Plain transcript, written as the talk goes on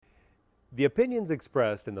The opinions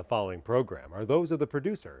expressed in the following program are those of the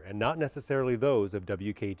producer and not necessarily those of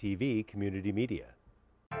WKTV Community Media.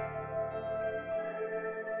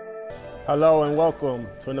 Hello and welcome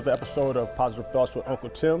to another episode of Positive Thoughts with Uncle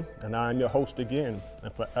Tim, and I'm your host again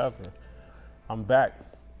and forever. I'm back,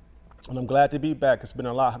 and I'm glad to be back. It's been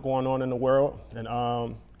a lot going on in the world, and I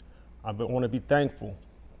want to be thankful.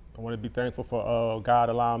 I want to be thankful for God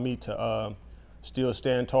allowing me to still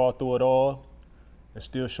stand tall through it all and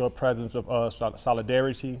still show a presence of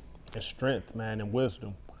solidarity and strength, man, and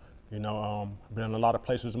wisdom. You know, I've been in a lot of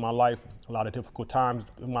places in my life, a lot of difficult times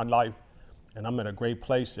in my life, and I'm in a great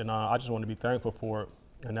place, and I just want to be thankful for it.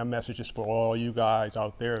 And that message is for all you guys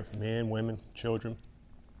out there, men, women, children.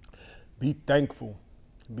 Be thankful.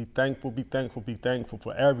 Be thankful, be thankful, be thankful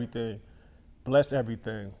for everything. Bless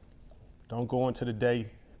everything. Don't go into the day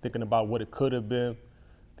thinking about what it could have been,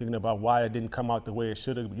 thinking about why it didn't come out the way it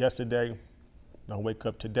should have yesterday. Don't wake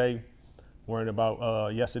up today worrying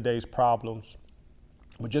about yesterday's problems.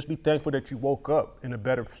 But just be thankful that you woke up in a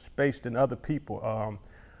better space than other people.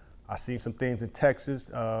 I seen some things in Texas.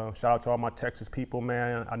 Shout out to all my Texas people,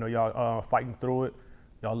 man. I know y'all fighting through it.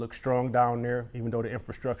 Y'all look strong down there, even though the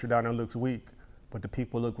infrastructure down there looks weak. But the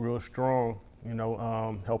people look real strong, you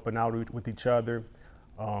know, helping out with each other,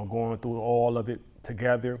 going through all of it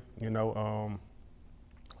together, you know.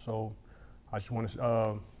 So I just want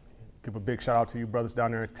to give a big shout out to you brothers down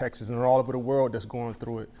there in Texas and all over the world that's going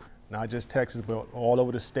through it. Not just Texas, but all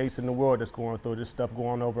over the states in the world that's going through this stuff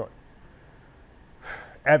going over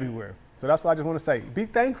everywhere. So that's what I just want to say. Be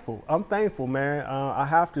thankful. I'm thankful, man. I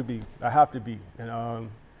have to be. And I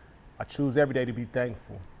choose every day to be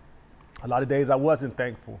thankful. A lot of days I wasn't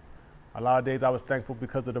thankful. A lot of days I was thankful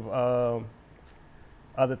because of the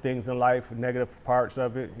other things in life, negative parts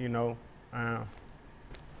of it, you know.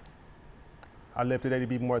 I live today to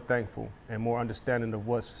be more thankful and more understanding of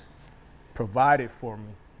what's provided for me.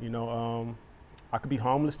 You know, I could be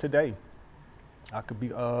homeless today. I could be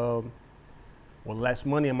with less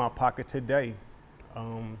money in my pocket today.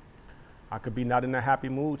 I could be not in a happy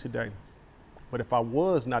mood today. But if I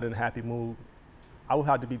was not in a happy mood, I would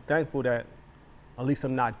have to be thankful that at least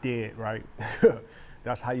I'm not dead, right?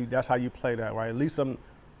 That's how you play that, right? At least I'm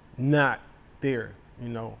not there, you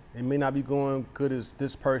know. It may not be going good as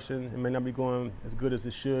this person. It may not be going as good as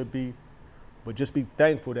it should be. But just be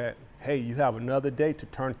thankful that, hey, you have another day to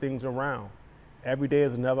turn things around. Every day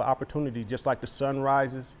is another opportunity. Just like the sun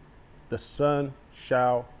rises, the sun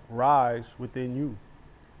shall rise within you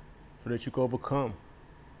so that you can overcome.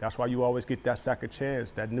 That's why you always get that second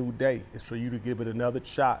chance, that new day. It's for you to give it another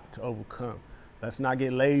shot to overcome. Let's not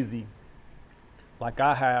get lazy like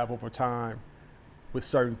I have over time with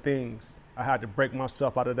certain things. I had to break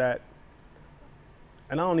myself out of that.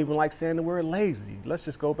 And I don't even like saying the word lazy. Let's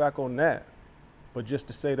just go back on that. But just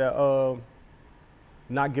to say that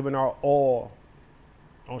not giving our all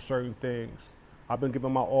on certain things. I've been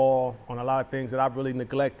giving my all on a lot of things that I've really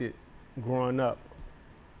neglected growing up.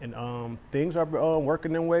 And things are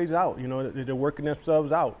working their ways out, you know, they're working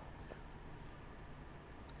themselves out.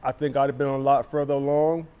 I think I'd have been a lot further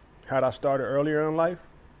along had I started earlier in life,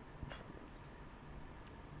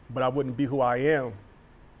 but I wouldn't be who I am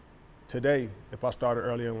today if I started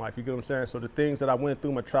earlier in life, you get what I'm saying? So the things that I went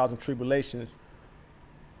through, my trials and tribulations,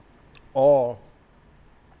 all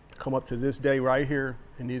come up to this day right here,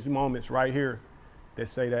 in these moments right here, that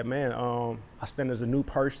say that, man, I stand as a new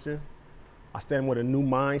person. I stand with a new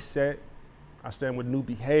mindset. I stand with new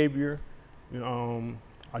behavior, you know,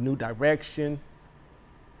 a new direction,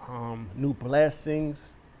 new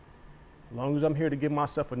blessings. As long as I'm here to give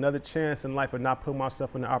myself another chance in life and not put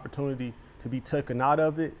myself in the opportunity to be taken out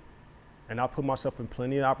of it, and I put myself in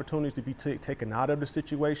plenty of opportunities to be taken out of the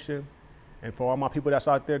situation. And for all my people that's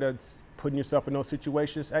out there that's putting yourself in those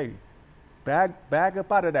situations, hey, bag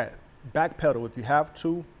up out of that. Backpedal if you have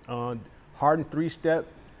to. Harden 3-step,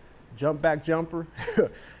 jump back jumper.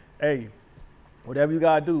 Hey, whatever you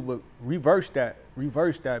gotta do, but reverse that,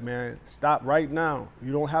 man. Stop right now.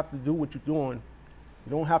 You don't have to do what you're doing. You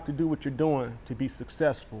don't have to do what you're doing to be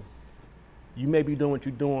successful. You may be doing what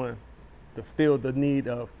you're doing to fill the need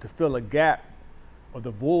of, to fill a gap or the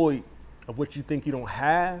void of what you think you don't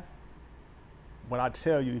have. But I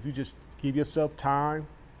tell you, if you just give yourself time,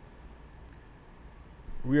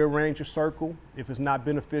 rearrange your circle if it's not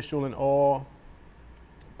beneficial in all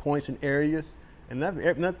points and areas, and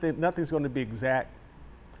nothing's going to be exact,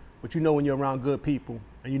 but you know when you're around good people,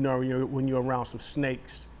 and you know when you're around some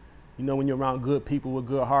snakes, you know when you're around good people with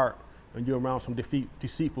good heart, and you're around some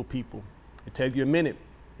deceitful people. It takes you a minute.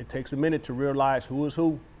 It takes a minute to realize who is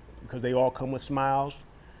who, because they all come with smiles,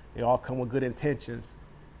 they all come with good intentions,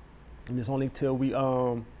 and it's only till we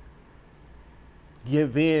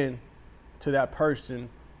give in to that person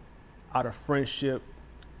out of friendship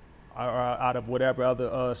or out of whatever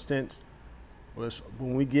other sense.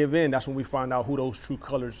 When we give in, that's when we find out who those true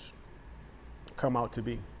colors come out to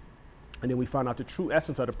be. And then we find out the true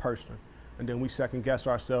essence of the person. And then we second guess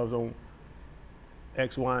ourselves on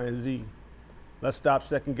X, Y, and Z. Let's stop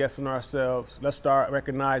second guessing ourselves. Let's start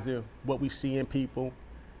recognizing what we see in people.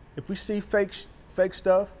 If we see fake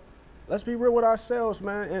stuff, let's be real with ourselves,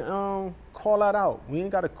 man, and call that out. We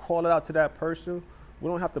ain't got to call it out to that person. We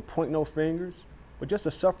don't have to point no fingers, but just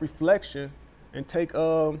a self-reflection and take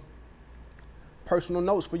personal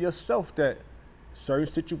notes for yourself that certain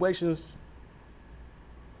situations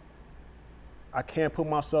I can't put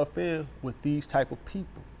myself in with these type of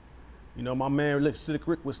people. You know, my man Slick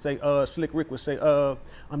Rick would say,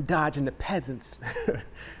 I'm dodging the peasants.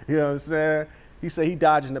 You know what I'm saying? He said he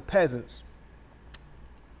dodging the peasants.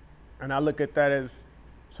 And I look at that as,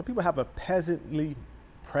 some people have a peasantly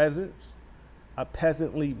presence, a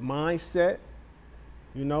peasantly mindset,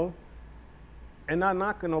 you know? And not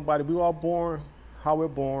knocking nobody. We all born how we're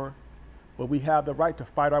born, but we have the right to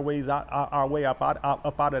fight our way up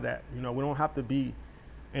out of that. You know, we don't have to be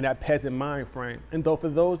in that peasant mind frame. And though for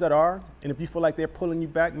those that are, and if you feel like they're pulling you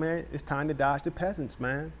back, man, it's time to dodge the peasants,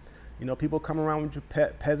 man. You know, people come around with your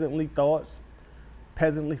peasantly thoughts,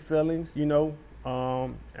 peasantly feelings, you know.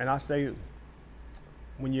 And I say,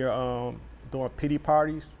 when you're doing pity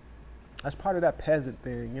parties, that's part of that peasant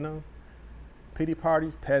thing, you know. Pity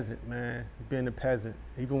parties, peasant, man, being a peasant.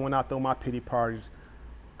 Even when I throw my pity parties,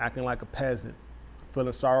 acting like a peasant,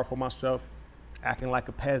 feeling sorrow for myself, acting like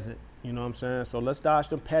a peasant, you know what I'm saying? So let's dodge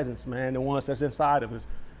them peasants, man, the ones that's inside of us.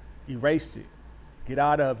 Erase it, get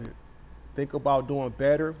out of it. Think about doing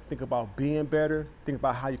better, think about being better, think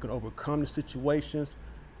about how you can overcome the situations,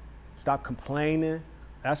 stop complaining.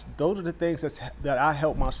 Those are the things that I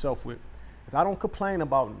help myself with. Because I don't complain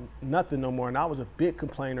about nothing no more, and I was a big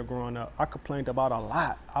complainer growing up. I complained about a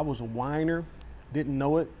lot. I was a whiner, didn't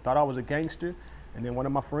know it, thought I was a gangster. And then one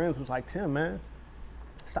of my friends was like, Tim, man,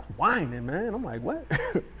 stop whining, man. I'm like, what?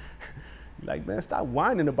 He's like, man, stop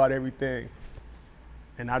whining about everything.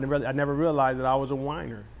 And I never realized that I was a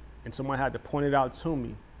whiner. And someone had to point it out to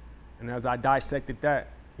me. And as I dissected that,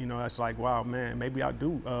 you know, it's like, wow, man, maybe I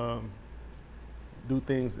do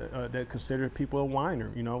things that consider people a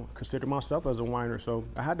whiner, you know, consider myself as a whiner. So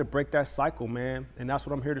I had to break that cycle, man. And that's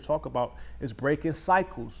what I'm here to talk about, is breaking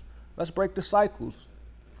cycles. Let's break the cycles.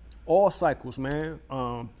 All cycles, man.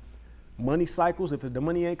 Money cycles, if the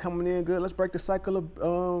money ain't coming in good, let's break the cycle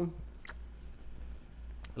of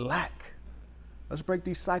lack. Let's break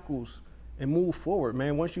these cycles and move forward,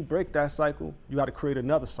 man. Once you break that cycle, you got to create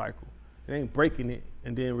another cycle. It ain't breaking it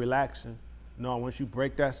and then relaxing. No, once you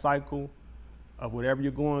break that cycle of whatever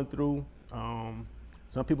you're going through,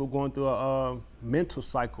 some people going through a mental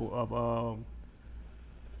cycle of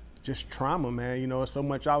just trauma, man. You know, there's so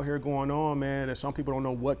much out here going on, man, that some people don't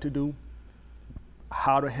know what to do,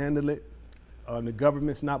 how to handle it. The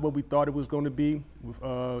government's not what we thought it was going to be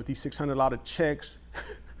with these $600 checks.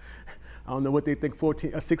 I don't know what they think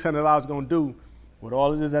 $600 is going to do with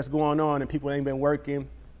all of this that's going on, and people ain't been working,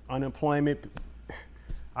 unemployment.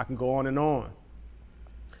 I can go on.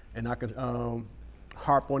 And I can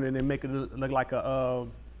harp on it and make it look like a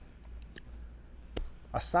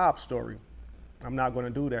sob story. I'm not going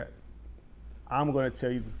to do that. I'm going to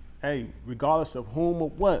tell you, hey, regardless of whom or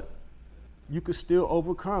what, you can still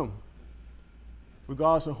overcome.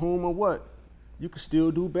 Regardless of whom or what, you can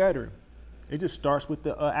still do better. It just starts with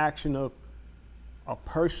the action of a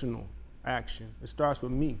personal action. It starts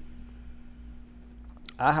with me.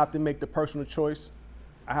 I have to make the personal choice.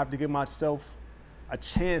 I have to give myself a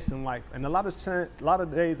chance in life. And a lot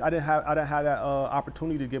of days I didn't have that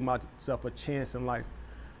opportunity to give myself a chance in life.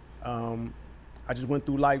 I just went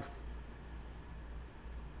through life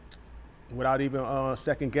without even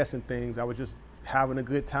second guessing things. I was just having a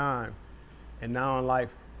good time. And now in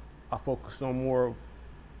life, I focus on more of,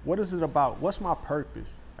 what is it about? What's my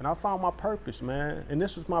purpose? And I found my purpose, man. And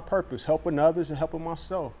this is my purpose, helping others and helping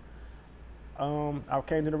myself. I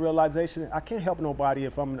came to the realization, I can't help nobody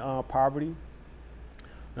if I'm in poverty.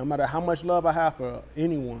 No matter how much love I have for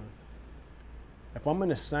anyone, if I'm in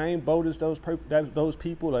the same boat as those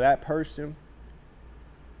people or that person,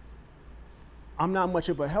 I'm not much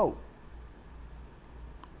of a help.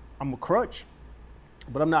 I'm a crutch,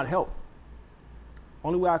 but I'm not help.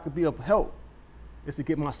 Only way I could be of help is to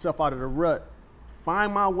get myself out of the rut,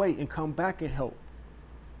 find my way, and come back and help.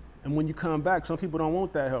 And when you come back, some people don't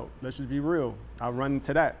want that help. Let's just be real. I run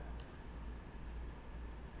into that.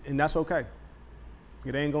 And that's okay.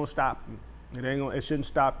 It ain't gonna stop you. It shouldn't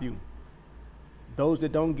stop you. Those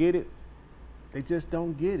that don't get it, They just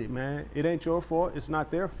don't get it, man. It ain't your fault. It's not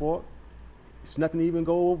their fault. It's nothing to even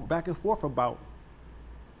go back and forth about.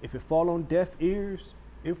 If it falls on deaf ears,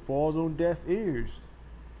 it falls on deaf ears.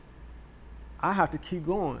 I have to keep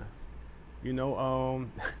going. You know,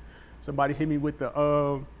 somebody hit me with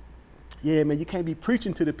the, yeah, man, you can't be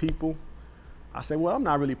preaching to the people. I say, well, I'm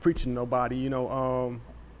not really preaching to nobody. You know,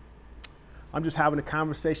 I'm just having a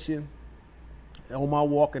conversation on my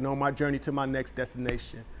walk and on my journey to my next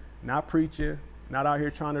destination. Not preaching, not out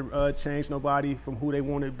here trying to change nobody from who they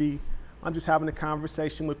want to be. I'm just having a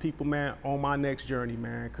conversation with people, man, on my next journey,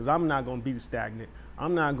 man, because I'm not going to be stagnant.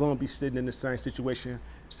 I'm not going to be sitting in the same situation,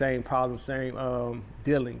 same problems, same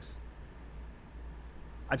dealings.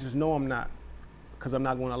 I just know I'm not, because I'm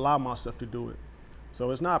not going to allow myself to do it.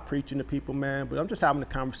 So it's not preaching to people, man, but I'm just having a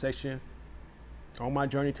conversation on my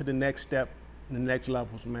journey to the next step, the next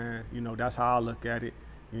levels, man. You know, that's how I look at it,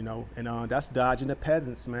 you know, and that's dodging the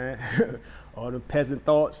peasants, man. All the peasant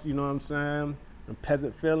thoughts, you know what I'm saying? The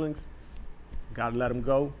peasant feelings. Got to let them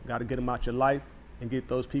go. Got to get them out your life and get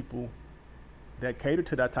those people that cater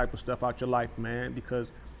to that type of stuff out your life, man,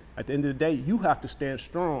 because at the end of the day, you have to stand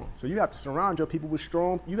strong. So you have to surround your people with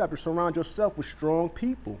you have to surround yourself with strong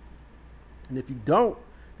people. And if you don't,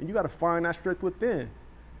 then you got to find that strength within.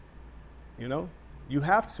 You know, you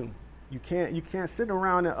have to. You can't sit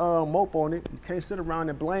around and mope on it. You can't sit around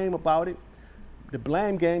and blame about it. The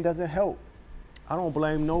blame game doesn't help. I don't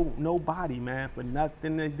blame nobody, man, for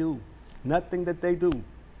nothing they do. Nothing that they do.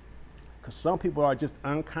 Because some people are just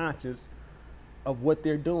unconscious of what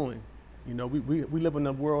they're doing. You know, we live in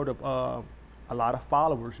a world of a lot of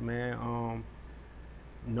followers, man.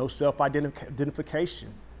 No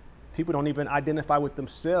self-identification. People don't even identify with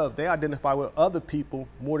themselves. They identify with other people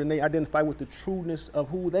more than they identify with the trueness of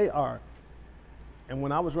who they are. And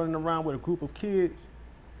when I was running around with a group of kids,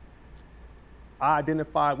 I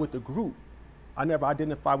identified with the group. I never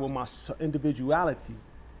identified with my individuality.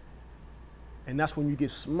 And that's when you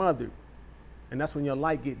get smothered. And that's when your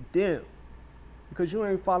light get dim. Because you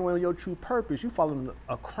ain't following your true purpose. You following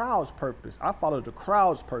a crowd's purpose. I followed the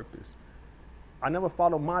crowd's purpose. I never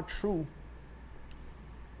followed my true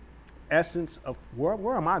essence of where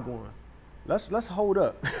am I going? Let's hold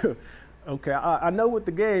up. Okay, I know what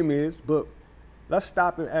the game is, but let's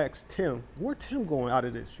stop and ask Tim, where Tim going out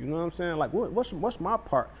of this? You know what I'm saying? Like, what's my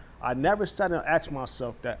part? I never sat and asked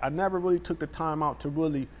myself that. I never really took the time out to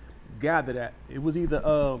really gather that. It was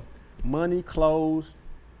either money, clothes,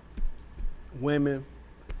 women,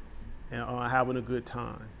 and having a good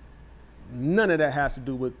time. None of that has to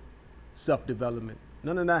do with self-development.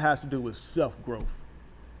 None of that has to do with self-growth,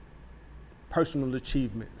 personal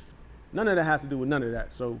achievements. None of that has to do with none of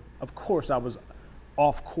that. So, of course, I was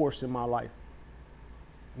off course in my life.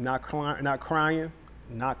 Not crying,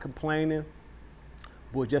 not complaining,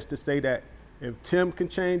 but just to say that if Tim can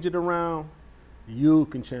change it around, you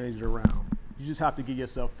can change it around. You just have to give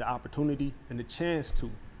yourself the opportunity and the chance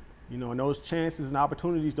to. You know, and those chances and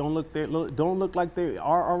opportunities don't look like they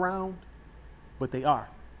are around, but they are.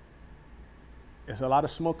 It's a lot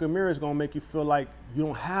of smoke and mirrors gonna make you feel like you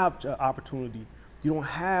don't have an opportunity. You don't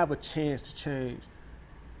have a chance to change.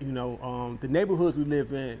 You know, the neighborhoods we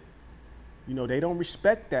live in, you know, they don't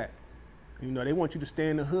respect that. You know, they want you to stay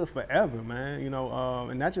in the hood forever, man. You know,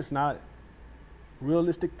 and that's just not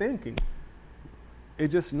realistic thinking.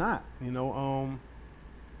 It's just not, you know.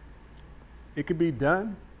 It could be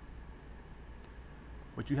done,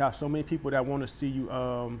 but you have so many people that want to see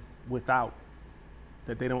you without,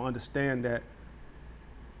 that they don't understand that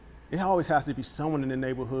it always has to be someone in the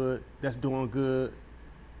neighborhood that's doing good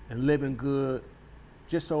and living good,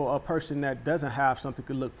 just so a person that doesn't have something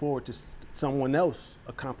could look forward to someone else's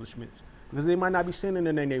accomplishments. Because they might not be sitting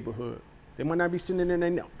in their neighborhood. They might not be sitting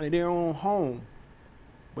in their own home.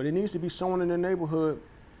 But it needs to be someone in the neighborhood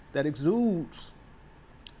that exudes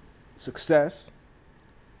success,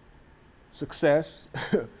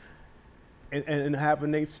 and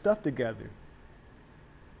having their stuff together.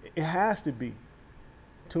 It has to be.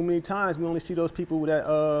 Too many times we only see those people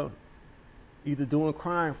that either doing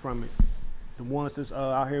crime from it. The ones that's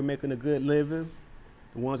out here making a good living,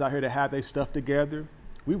 the ones out here that have their stuff together.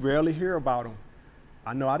 We rarely hear about them.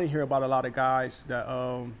 I know I didn't hear about a lot of guys that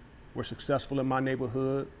were successful in my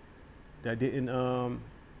neighborhood that didn't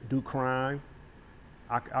do crime.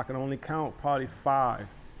 I can only count probably 5.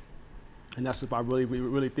 And that's if I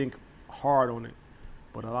really think hard on it.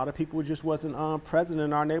 But a lot of people just wasn't present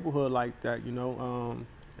in our neighborhood like that, you know.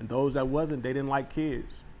 And those that wasn't, they didn't like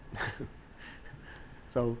kids.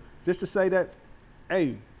 So just to say that,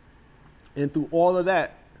 hey, and through all of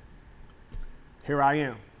that, here I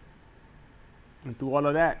am. And through all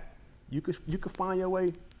of that, you could find your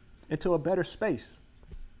way into a better space.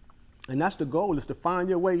 And that's the goal, is to find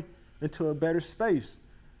your way into a better space.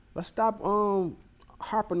 Let's stop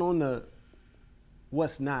harping on the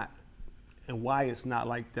what's not and why it's not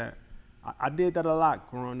like that. I did that a lot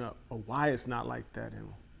growing up, or why it's not like that and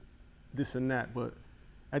this and that. But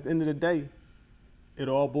at the end of the day, it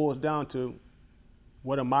all boils down to,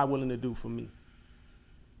 what am I willing to do for me?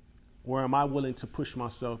 Where am I willing to push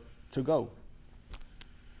myself to go?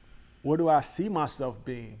 Where do I see myself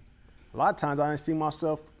being? A lot of times I didn't see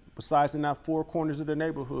myself besides in that four corners of the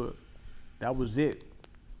neighborhood. That was it.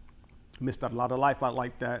 Missed out a lot of life out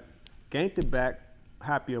like that. Gained it back,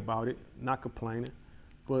 happy about it, not complaining.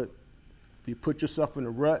 But if you put yourself in a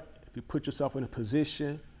rut, if you put yourself in a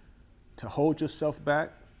position to hold yourself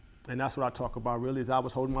back, and that's what I talk about really, is I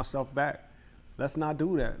was holding myself back. Let's not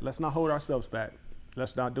do that. Let's not hold ourselves back.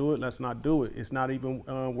 Let's not do it. Let's not do it. It's not even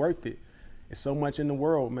worth it. It's so much in the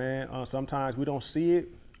world, man. Sometimes we don't see it,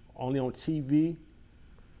 only on TV,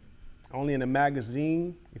 only in a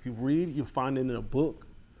magazine. If you read, you'll find it in a book.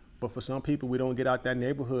 But for some people, we don't get out that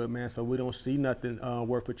neighborhood, man, so we don't see nothing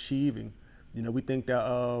worth achieving. You know, we think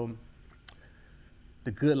that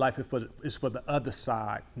the good life is for the other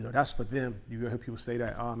side. You know, that's for them. You hear people say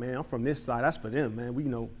that, oh man, I'm from this side, that's for them, man.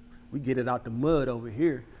 We get it out the mud over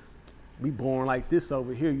here. We born like this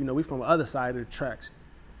over here. You know, we from the other side of the tracks.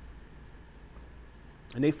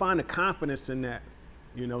 And they find the confidence in that.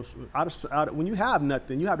 You know, when you have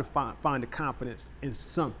nothing, you have to find the confidence in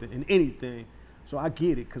something, in anything. So I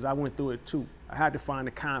get it, because I went through it too. I had to find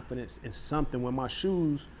the confidence in something when my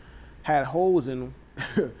shoes had holes in them.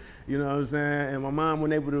 You know what I'm saying? And my mom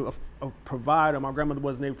wasn't able to provide, or my grandmother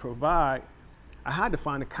wasn't able to provide. I had to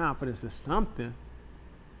find the confidence in something.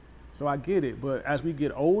 So I get it. But as we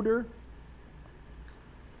get older,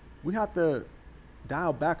 we have to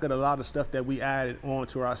dial back at a lot of stuff that we added on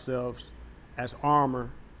to ourselves as armor,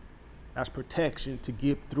 as protection to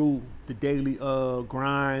get through the daily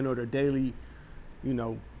grind or the daily, you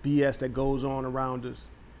know, BS that goes on around us.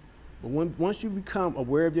 But once you become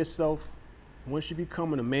aware of yourself, once you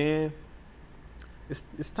become a man,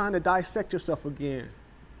 it's time to dissect yourself again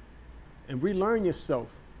and relearn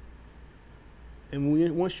yourself.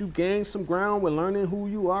 And once you gain some ground with learning who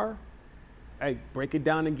you are, hey, break it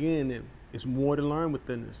down again, and it's more to learn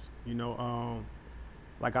within this. You know,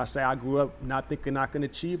 like I say, I grew up not thinking I can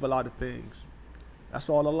achieve a lot of things. That's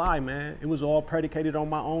all a lie, man. It was all predicated on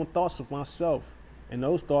my own thoughts of myself. And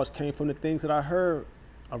those thoughts came from the things that I heard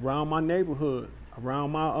around my neighborhood,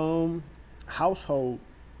 around my household,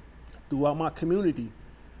 throughout my community,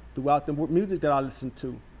 throughout the music that I listened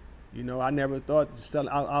to. You know, I never thought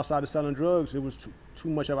outside of selling drugs, it was too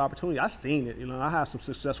much of an opportunity. I seen it. You know, I have some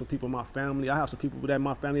successful people in my family. I have some people in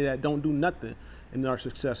my family that don't do nothing and are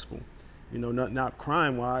successful. You know, not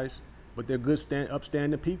crime-wise, but they're good,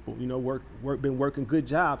 upstanding people. You know, been working good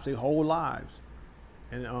jobs their whole lives.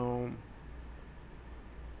 And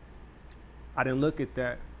I didn't look at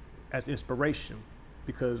that as inspiration,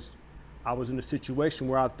 because I was in a situation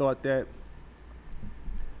where I thought that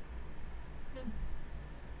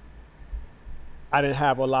I didn't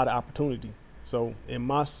have a lot of opportunity. So in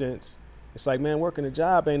my sense, it's like, man, working a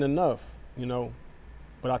job ain't enough, you know,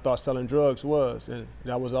 but I thought selling drugs was, and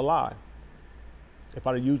that was a lie. If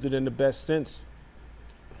I'd have used it in the best sense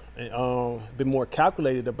and been more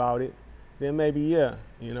calculated about it, then maybe, yeah,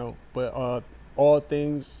 you know, but all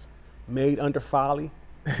things made under folly,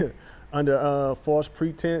 under false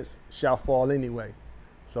pretense, shall fall anyway.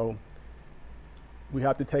 So we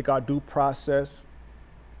have to take our due process.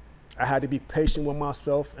 I had to be patient with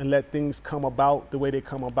myself and let things come about the way they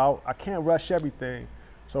come about. I can't rush everything.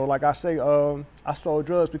 So like I say, I sold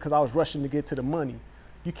drugs because I was rushing to get to the money.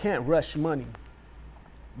 You can't rush money.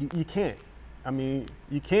 You can't. I mean,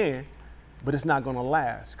 you can, but it's not gonna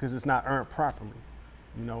last because it's not earned properly,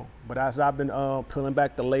 you know. But as I've been peeling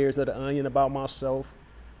back the layers of the onion about myself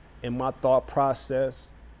and my thought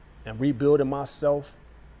process and rebuilding myself,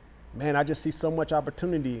 man, I just see so much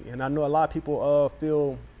opportunity. And I know a lot of people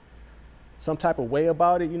feel some type of way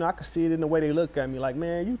about it. You know, I can see it in the way they look at me, like,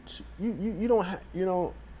 man, you don't, you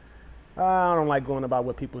know, I don't like going about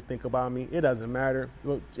what people think about me. It doesn't matter.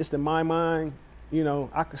 But just in my mind, you know,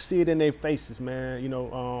 I can see it in their faces, man. You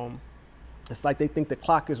know, it's like they think the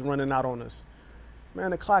clock is running out on us.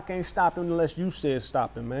 Man, the clock ain't stopping unless you say it's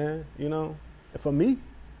stopping, man. You know, and for me,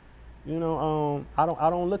 you know, I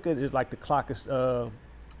don't look at it like the clock is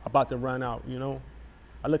about to run out. You know,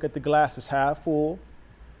 I look at the glass as half full.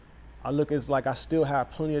 I look at it like I still have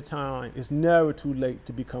plenty of time. It's never too late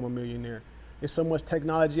to become a millionaire. There's so much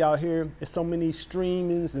technology out here. There's so many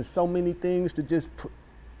streamings and so many things to just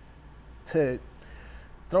to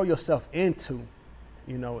throw yourself into,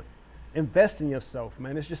 you know, invest in yourself,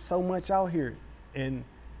 man. There's just so much out here. And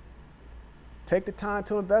take the time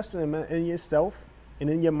to invest in yourself and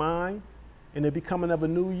in your mind and the becoming of a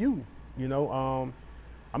new you. You know,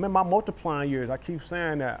 I'm in my multiplying years. I keep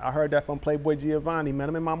saying that. I heard that from Playboy Giovanni, man.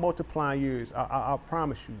 I'm in my multiplying years. I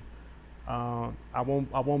promise you. I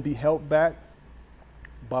won't be held back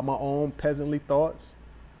by my own peasantly thoughts.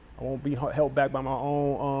 I won't be held back by my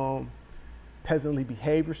own peasantly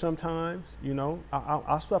behavior sometimes. You know,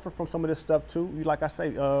 I suffer from some of this stuff too. Like I say,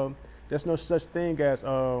 there's no such thing as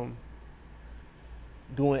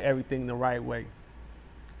doing everything the right way.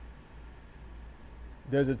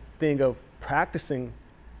 There's a thing of practicing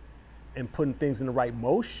and putting things in the right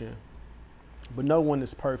motion, but no one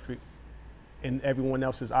is perfect in everyone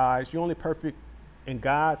else's eyes. You're only perfect in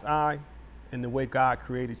God's eye and the way God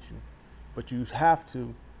created you. But you have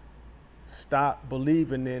to stop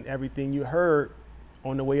believing in everything you heard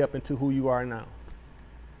on the way up into who you are now.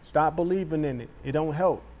 Stop believing in it. It don't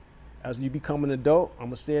help. As you become an adult, I'm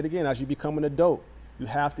gonna say it again, as you become an adult, you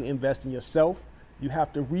have to invest in yourself. You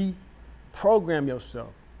have to reprogram yourself.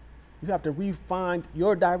 You have to refine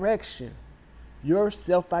your direction, your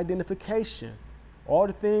self-identification, all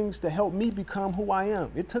the things to help me become who I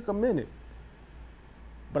am. It took a minute,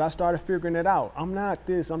 but I started figuring it out. I'm not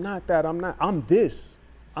this, I'm not that, I'm this,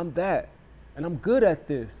 I'm that, and I'm good at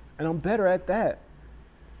this, and I'm better at that.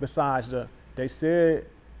 Besides they said,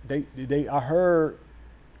 I heard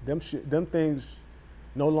them things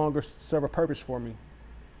no longer serve a purpose for me,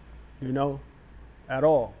 you know, at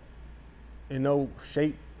all, in no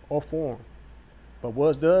shape or form. But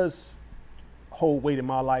what does hold weight in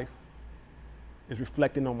my life is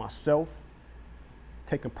reflecting on myself,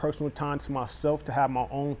 taking personal time to myself to have my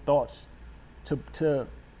own thoughts, to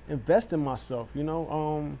invest in myself. You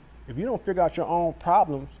know, if you don't figure out your own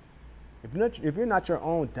problems, if you're not your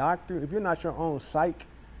own doctor, if you're not your own psych,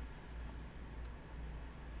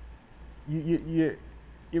 you're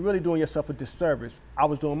really doing yourself a disservice. I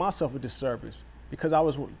was doing myself a disservice because I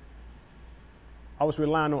was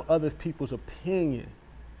relying on other people's opinion,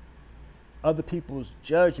 other people's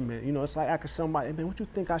judgment. You know, it's like asking somebody, hey, man, what you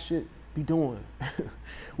think I should be doing?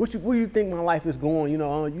 Where do you think my life is going? You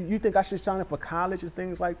know, you think I should sign up for college and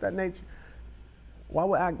things like that nature? Why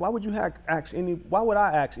would I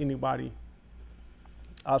ask anybody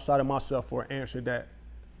outside of myself for an answer that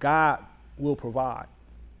God will provide?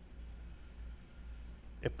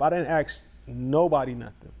 If I didn't ask nobody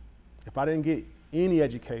nothing, if I didn't get any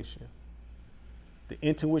education, the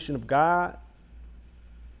intuition of God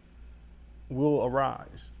will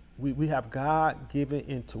arise. We have God-given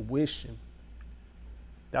intuition.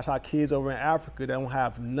 That's how kids over in Africa that don't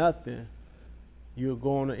have nothing, you'll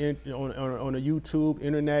go on the YouTube,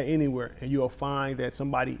 internet, anywhere, and you'll find that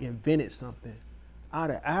somebody invented something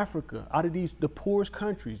out of Africa, out of the poorest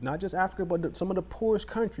countries, not just Africa, but some of the poorest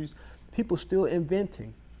countries, people still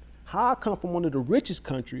inventing. How I come from one of the richest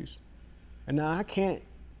countries, and now I can't,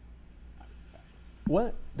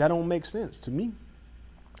 what? That don't make sense to me.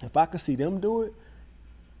 If I can see them do it,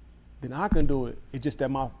 then I can do it. It's just that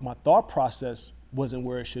my thought process wasn't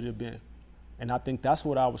where it should have been. And I think that's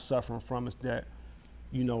what I was suffering from, is that,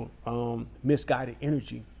 you know, misguided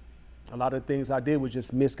energy. A lot of the things I did was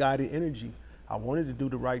just misguided energy. I wanted to do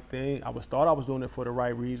the right thing. I thought I was doing it for the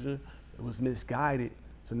right reason. It was misguided.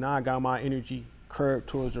 So now I got my energy curved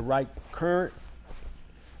towards the right current,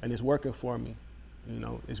 and it's working for me. You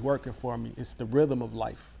know, it's working for me. It's the rhythm of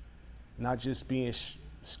life, not just being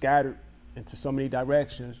scattered into so many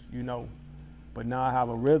directions, you know, but now I have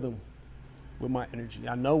a rhythm with my energy.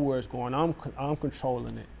 I know where it's going. I'm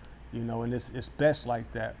controlling it, you know, and it's best like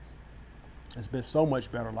that. It's been so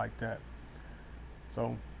much better like that.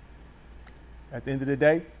 So at the end of the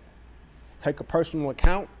day, take a personal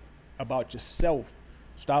account about yourself.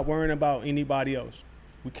 Stop worrying about anybody else.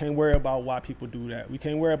 We can't worry about why people do that. We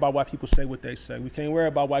can't worry about why people say what they say. We can't worry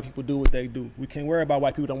about why people do what they do. We can't worry about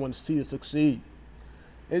why people don't want to see us succeed.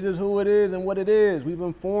 It's just who it is and what it is. We've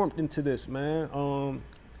been formed into this, man.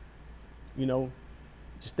 You know,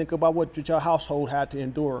 just think about what your household had to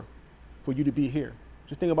endure for you to be here.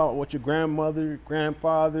 Just think about what your grandmother,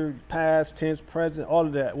 grandfather, past, tense, present, all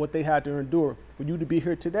of that, what they had to endure for you to be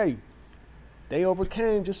here today. They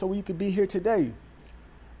overcame just so you could be here today.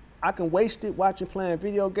 I can waste it watching, playing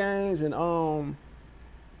video games and,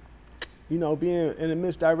 you know, being in a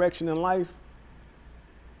misdirection in life.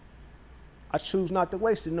 I choose not to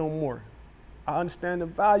waste it no more. I understand the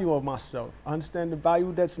value of myself. I understand the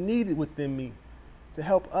value that's needed within me to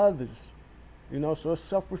help others. You know, so it's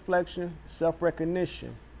self-reflection,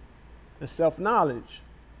 self-recognition, and self-knowledge,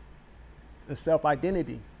 and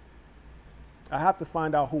self-identity. I have to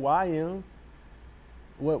find out who I am,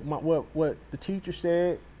 what the teacher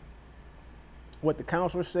said, what the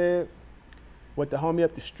counselor said, what the homie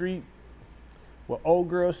up the street, what old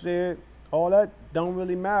girl said, all that don't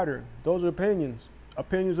really matter. Those are opinions.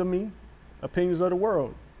 Opinions of me, opinions of the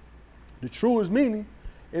world. The truest meaning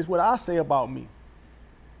is what I say about me.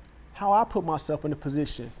 How I put myself in a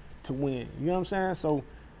position to win. You know what I'm saying? So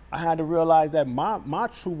I had to realize that my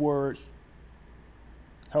true words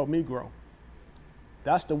help me grow.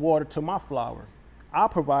 That's the water to my flower. I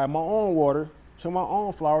provide my own water to my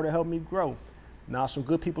own flower to help me grow. Now, some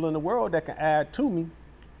good people in the world that can add to me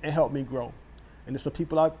and help me grow. And there's some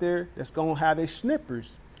people out there that's gonna have their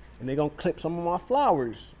snippers and they're gonna clip some of my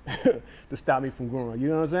flowers to stop me from growing. You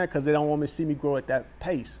know what I'm saying? Because they don't want me to see me grow at that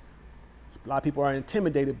pace. So a lot of people are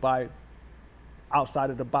intimidated by outside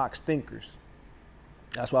of the box thinkers.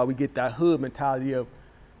 That's why we get that hood mentality of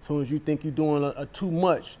as soon as you think you're doing too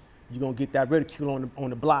much, you're gonna get that ridicule on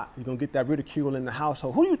the block. You're gonna get that ridicule in the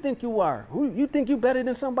household. Who do you think you are? Who you think you better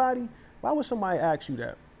than somebody? Why would somebody ask you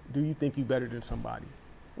that? Do you think you better than somebody?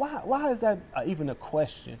 Why is that even a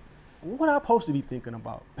question? What am I supposed to be thinking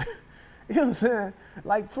about? You know what I'm saying?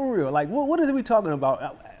 Like, for real, like, what is it we talking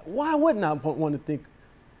about? Why wouldn't I want to think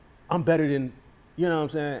I'm better than, you know what I'm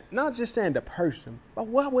saying? Not just saying the person, but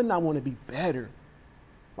why wouldn't I want to be better?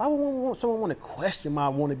 Why would someone want to question my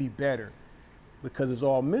want to be better? Because it's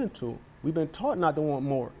all mental. We've been taught not to want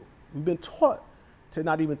more. We've been taught to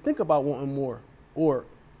not even think about wanting more. Or,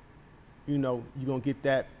 you know, you're going to get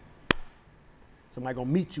that, somebody going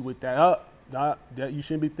to meet you with that, that you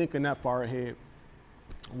shouldn't be thinking that far ahead.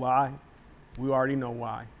 Why? We already know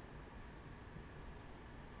why.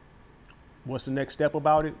 What's the next step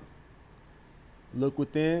about it? Look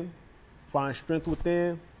within, find strength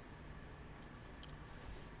within,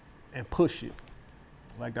 and push it.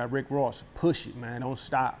 Like that Rick Ross, push it, man. Don't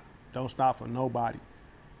stop. Don't stop for nobody.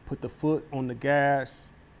 Put the foot on the gas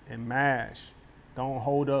and mash. Don't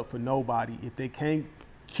hold up for nobody. If they can't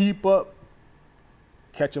keep up,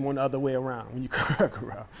 catch them on the other way around when you come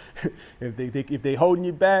around. If they holding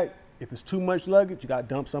you back, if it's too much luggage, you got to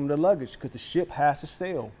dump some of the luggage because the ship has to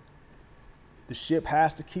sail. The ship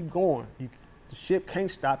has to keep going. The ship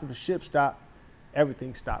can't stop. If the ship stops,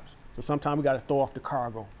 everything stops. So sometimes we got to throw off the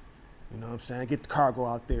cargo. You know what I'm saying? Get the cargo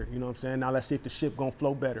out there. You know what I'm saying? Now let's see if the ship gonna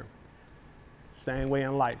flow better. Same way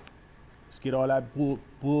in life. Let's get all that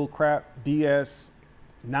bull crap, BS,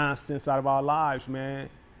 nonsense out of our lives, man,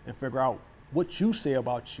 and figure out what you say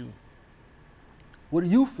about you. What do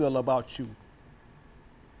you feel about you?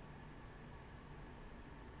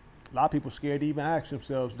 A lot of people scared to even ask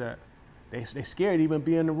themselves that. They scared to even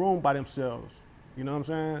be in the room by themselves. You know what I'm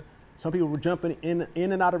saying? Some people were jumping in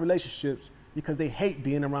and out of relationships because they hate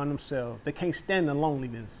being around themselves. They can't stand the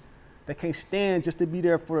loneliness. They can't stand just to be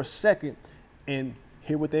there for a second and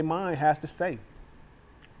hear what their mind has to say.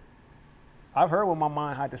 I've heard what my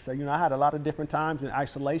mind had to say. You know, I had a lot of different times in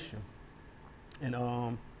isolation,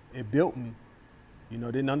 and it built me. You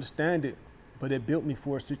know, didn't understand it, but it built me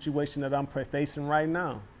for a situation that I'm facing right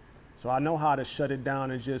now. So I know how to shut it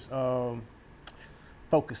down and just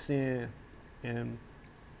focus in and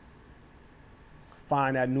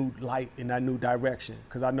find that new light in that new direction,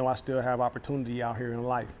 because I know I still have opportunity out here in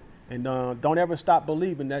life. And don't ever stop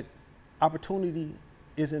believing that opportunity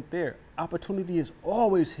isn't there. Opportunity is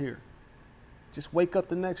always here. Just wake up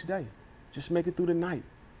the next day. Just make it through the night.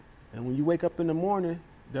 And when you wake up in the morning,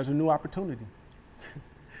 there's a new opportunity.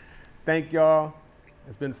 Thank y'all.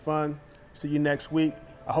 It's been fun. See you next week.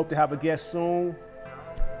 I hope to have a guest soon.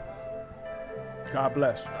 God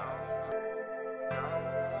bless.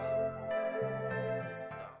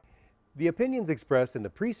 The opinions expressed in the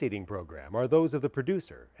preceding program are those of the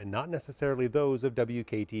producer and not necessarily those of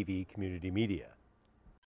WKTV Community Media.